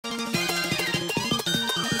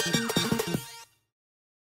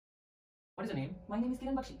your name? My name is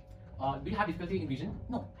Bakshi. Do you have difficulty in vision?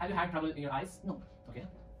 No. Have you had trouble in your eyes? No. Okay.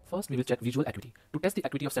 First, we will check visual acuity. To test the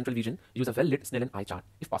acuity of central vision, use a well-lit Snellen eye chart,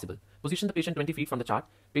 if possible. Position the patient 20 feet from the chart.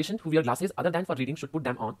 Patient who wear glasses other than for reading should put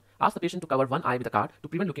them on. Ask the patient to cover one eye with a card to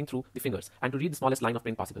prevent looking through the fingers and to read the smallest line of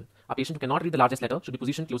print possible. A patient who cannot read the largest letter should be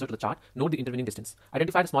positioned closer to the chart. Note the intervening distance.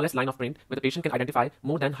 Identify the smallest line of print where the patient can identify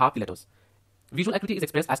more than half the letters. Visual acuity is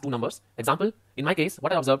expressed as two numbers. Example, in my case,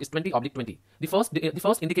 what I observed is 20/20. The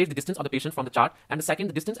first indicates the distance of the patient from the chart, and the second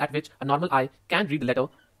the distance at which a normal eye can read the letter.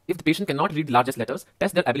 If the patient cannot read the largest letters,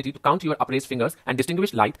 test their ability to count your upraised fingers and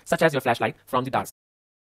distinguish light, such as your flashlight, from the dark.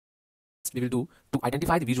 We will do to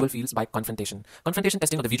identify the visual fields by confrontation. Confrontation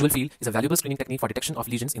testing of the visual field is a valuable screening technique for detection of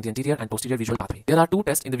lesions in the anterior and posterior visual pathway. There are two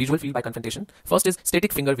tests in the visual field by confrontation. First is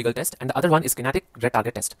static finger wiggle test, and the other one is kinetic red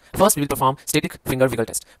target test. First, we will perform static finger wiggle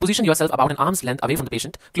test. Position yourself about an arm's length away from the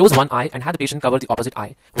patient. Close one eye and have the patient cover the opposite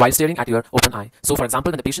eye while staring at your open eye. So, for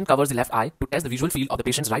example, when the patient covers the left eye, to test the visual field of the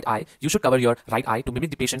patient's right eye, you should cover your right eye to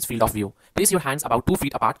mimic the patient's field of view. Place your hands about 2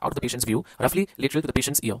 feet apart out of the patient's view, roughly lateral to the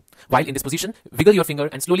patient's ear. While in this position, wiggle your finger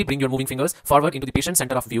and slowly bring your moving fingers forward into the patient's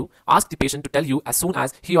center of view. Ask the patient to tell you as soon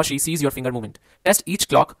as he or she sees your finger movement. Test each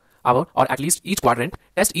clock hour or at least each quadrant.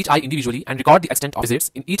 Test each eye individually and record the extent of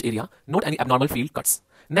visits in each area. Note any abnormal field cuts.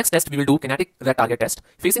 Next test, we will do kinetic red target test.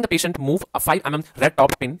 Facing the patient, move a 5 mm red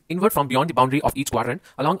top pin inward from beyond the boundary of each quadrant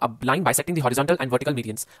along a line bisecting the horizontal and vertical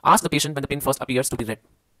medians. Ask the patient when the pin first appears to be red.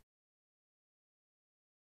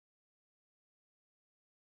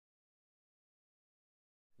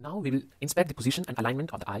 Now we will inspect the position and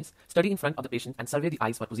alignment of the eyes, study in front of the patient and survey the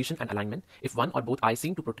eyes for position and alignment. If one or both eyes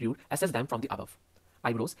seem to protrude, assess them from the above.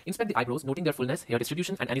 Eyebrows. Inspect the eyebrows, noting their fullness, hair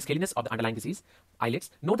distribution and any scaliness of the underlying disease. Eyelids.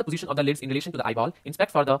 Note the position of the lids in relation to the eyeball. Inspect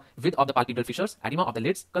for the width of the palpebral fissures, edema of the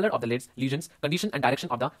lids, color of the lids, lesions, condition and direction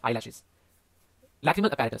of the eyelashes.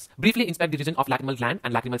 Lacrimal apparatus. Briefly inspect the region of lacrimal gland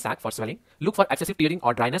and lacrimal sac for swelling. Look for excessive tearing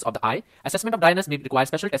or dryness of the eye. Assessment of dryness may require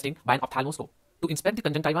special testing by an ophthalmoscope. To inspect the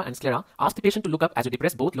conjunctiva and sclera, ask the patient to look up as you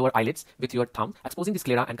depress both lower eyelids with your thumb, exposing the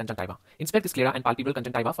sclera and conjunctiva. Inspect the sclera and palpebral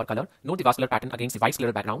conjunctiva for color. Note the vascular pattern against the white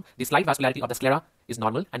scleral background. The slight vascularity of the sclera is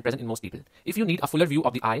normal and present in most people. If you need a fuller view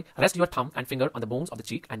of the eye, rest your thumb and finger on the bones of the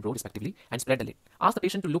cheek and brow respectively and spread the lid. Ask the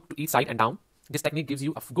patient to look to each side and down. This technique gives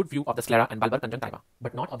you a good view of the sclera and bulbar conjunctiva,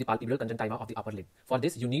 but not of the palpebral conjunctiva of the upper lid. For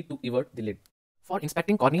this, you need to invert the lid. For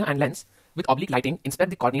inspecting cornea and lens, with oblique lighting,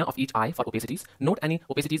 inspect the cornea of each eye for opacities. Note any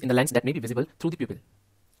opacities in the lens that may be visible through the pupil.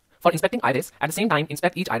 For inspecting iris, at the same time,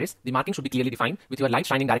 inspect each iris. The marking should be clearly defined with your light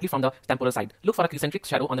shining directly from the temporal side. Look for a concentric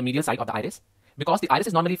shadow on the medial side of the iris. Because the iris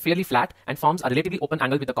is normally fairly flat and forms a relatively open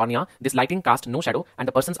angle with the cornea, this lighting casts no shadow and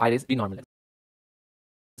the person's iris be normal.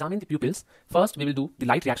 Examine the pupils. First, we will do the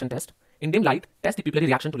light reaction test. In dim light, test the pupillary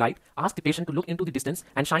reaction to light. Ask the patient to look into the distance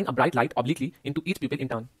and shine a bright light obliquely into each pupil in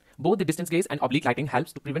turn. Both the distance gaze and oblique lighting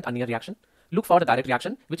helps to prevent a near reaction. Look for the direct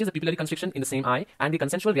reaction, which is the pupillary constriction in the same eye, and the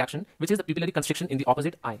consensual reaction, which is the pupillary constriction in the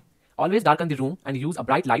opposite eye. Always darken the room and use a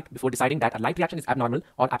bright light before deciding that a light reaction is abnormal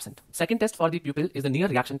or absent. Second test for the pupil is the near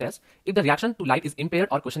reaction test. If the reaction to light is impaired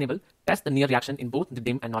or questionable, test the near reaction in both the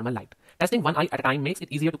dim and normal light. Testing one eye at a time makes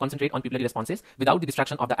it easier to concentrate on pupillary responses without the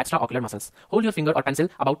distraction of the extraocular muscles. Hold your finger or pencil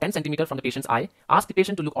about 10 cm from the patient's eye. Ask the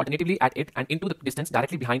patient to look alternatively at it and into the distance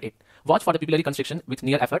directly behind it. Watch for the pupillary constriction with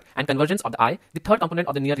near effort and convergence of the eye. The third component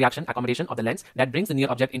of the near reaction, accommodation of the lens that brings the near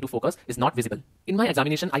object into focus, is not visible. In my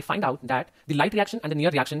examination, I find out that the light reaction and the near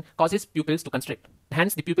reaction causes pupils to constrict.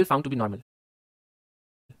 Hence, the pupil found to be normal.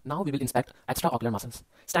 Now we will inspect extraocular muscles.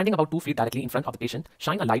 Standing about 2 feet directly in front of the patient,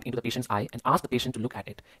 shine a light into the patient's eye and ask the patient to look at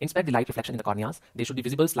it. Inspect the light reflection in the corneas. They should be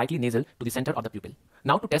visible slightly nasal to the center of the pupil.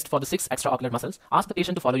 Now to test for the 6 extraocular muscles, ask the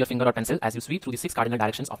patient to follow your finger or pencil as you sweep through the 6 cardinal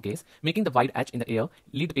directions of gaze, making the wide edge in the air.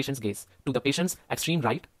 Lead the patient's gaze to the patient's extreme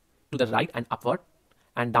right, to the right and upward,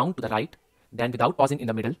 and down to the right, then without pausing in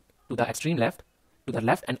the middle, to the extreme left, to the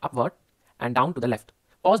left and upward, and down to the left.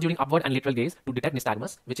 Pause during upward and lateral gaze to detect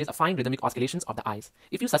nystagmus, which is a fine rhythmic oscillations of the eyes.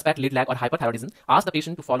 If you suspect lid lag or hyperthyroidism, ask the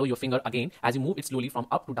patient to follow your finger again as you move it slowly from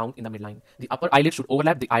up to down in the midline. The upper eyelid should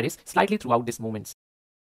overlap the iris slightly throughout these movements.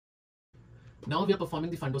 Now we are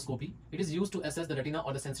performing the fundoscopy. It is used to assess the retina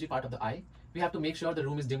or the sensory part of the eye. We have to make sure the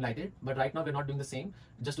room is dim lighted, but right now we are not doing the same,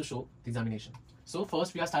 just to show the examination. So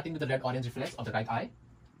first we are starting with the red-orange reflex of the right eye.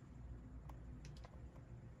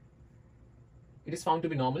 It is found to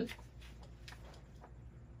be normal.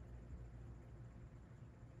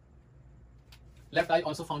 Left eye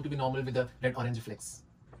also found to be normal with the red-orange reflex.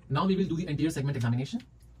 Now we will do the anterior segment examination.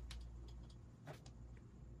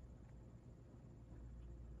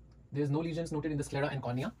 There is no lesions noted in the sclera and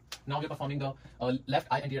cornea. Now we are performing the left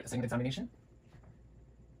eye anterior segment examination.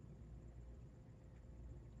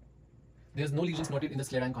 There is no lesions noted in the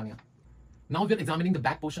sclera and cornea. Now we are examining the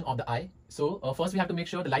back portion of the eye. So first we have to make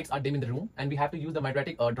sure the lights are dim in the room, and we have to use the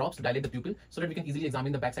mydriatic drops to dilate the pupil so that we can easily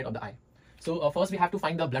examine the back side of the eye. So first we have to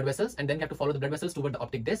find the blood vessels, and then we have to follow the blood vessels toward the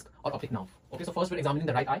optic disc or optic nerve. Okay, so first we're examining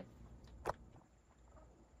the right eye.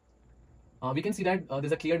 We can see that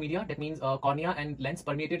there's a clear media, that means cornea and lens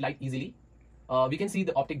permeated light easily. We can see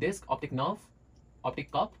the optic disc, optic nerve,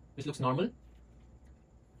 optic cup, which looks normal.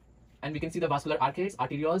 And we can see the vascular arcades,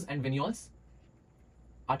 arterioles and venules.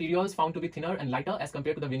 Arterioles found to be thinner and lighter as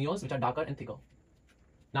compared to the venules, which are darker and thicker.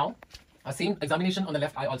 Now, same examination on the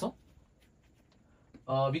left eye also.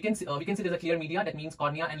 We can see there's a clear media, that means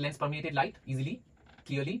cornea and lens permeated light easily,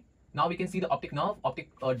 clearly. Now we can see the optic nerve, optic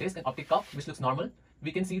disc and optic cup, which looks normal.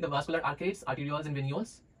 We can see the vascular arcades, arterioles and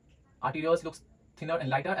venules. Arterioles looks thinner and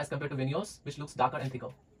lighter as compared to venules, which looks darker and thicker.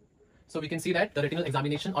 So we can see that the retinal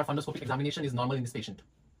examination or fundoscopic examination is normal in this patient.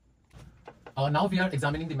 Now we are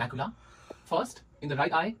examining the macula. First, in the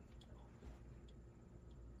right eye,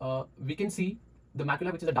 we can see the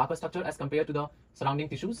macula, which is a darker structure as compared to the surrounding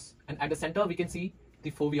tissues. And at the center, we can see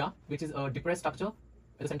the fovea, which is a depressed structure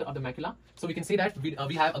at the center of the macula. So we can say that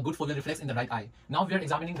we have a good foveal reflex in the right eye. Now we are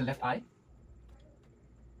examining the left eye.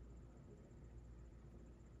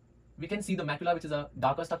 We can see the macula, which is a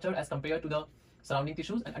darker structure as compared to the surrounding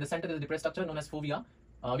tissues. And at the center, there is a depressed structure known as fovea.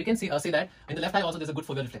 We can say that in the left eye also there's a good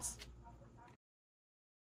foveal reflex.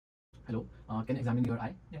 Hello, can I examine your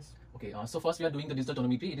eye? Yes. Okay, so first we are doing the digital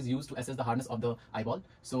tonometry. It is used to assess the hardness of the eyeball.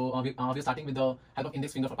 So we are starting with the help of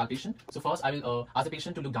index finger for palpation. So first I will ask the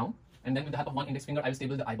patient to look down, and then with the help of one index finger I will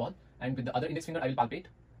stable the eyeball, and with the other index finger I will palpate.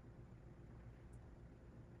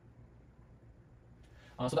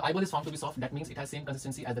 So the eyeball is found to be soft. That means it has same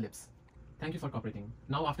consistency as the lips. Thank you for cooperating.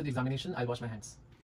 Now after the examination, I'll wash my hands.